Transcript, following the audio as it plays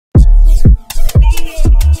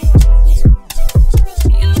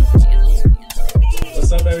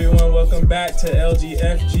to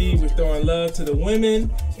LGFG. We're throwing love to the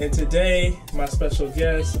women. And today, my special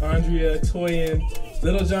guest, Aundria, Toyin,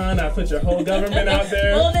 LittleJohn. I put your whole government out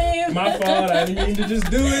there. Full name. My fault. I didn't mean to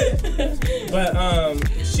just do it. But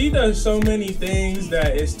she does so many things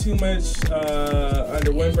that is too much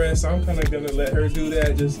under one brand. So I'm kind of gonna let her do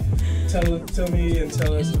that. Just tell me and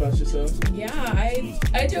tell us about yourself. Yeah,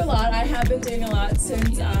 I do a lot. I have been doing a lot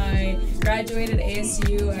since I graduated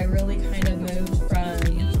ASU. I really kind of moved from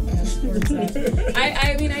sports up.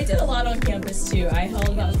 I mean, I did a lot on campus too. I held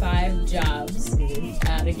about 5 jobs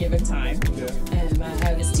at a given time. Yeah.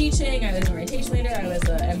 I was teaching, I was an orientation leader, I was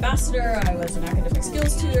an ambassador, I was an academic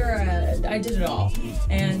skills tutor, I did it all.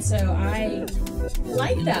 And so I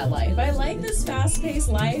like that life. I like this fast-paced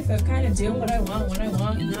life of kind of doing what I want, when I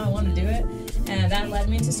want, and how I want to do it. And that led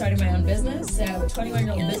me to starting my own business. So, a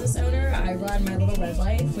 21-year-old business owner, I run My Little Red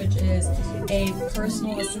Life, which is a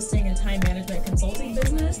personal assisting and time management consulting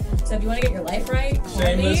business. So if you want to get your life right, call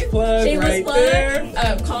Shameless me. Plug right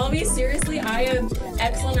there. Call me. Seriously, I am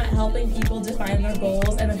excellent at helping people define their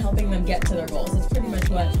goals and then helping them get to their goals. That's pretty much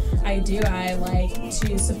what I do. I like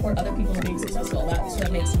to support other people in being successful. That's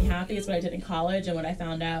what makes me happy. It's what I did in college and what I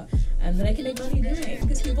found out that I can make money doing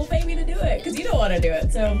because people pay me to do it because you don't want to do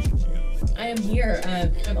it. So I am here.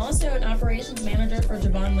 I'm also an operations manager for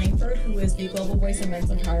Javon Langford, who is the global voice of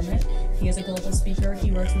men's empowerment. He is a global speaker.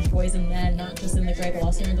 He works with boys and men, not just in the greater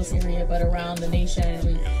Los Angeles area, but around the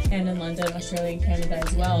nation and in London, Australia, and Canada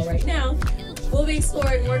as well. Right now, we'll be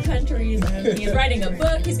exploring more countries. He's writing a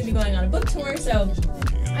book. He's going to be going on a book tour. So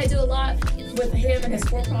I do a lot with him and his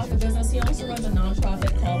for-profit business. He also runs a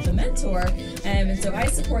nonprofit called The Mentor, and so I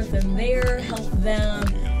support them there, help them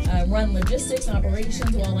run logistics and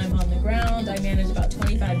operations while I'm on the ground. I manage about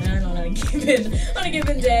 25 men on a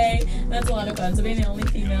given day. That's a lot of fun. So being the only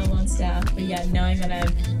female on staff, but yet knowing that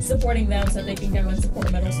I'm supporting them so that they can go and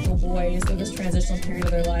support middle school boys through this transitional period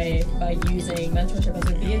of their life by using mentorship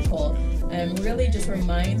as a vehicle, and really just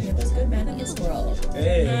reminds me that there's good men in this world.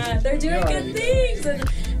 Hey, they're doing good things,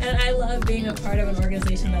 and I love being a part of an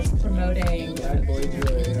organization that's promoting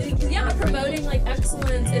promoting like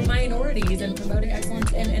excellence in minorities and promoting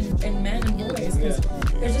excellence in men and boys, because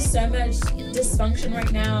there's just so much dysfunction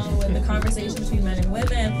right now in the conversation between men and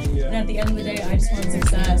women, and at the end of the day I just want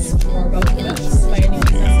success for both of us by any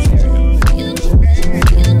means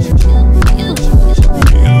necessary.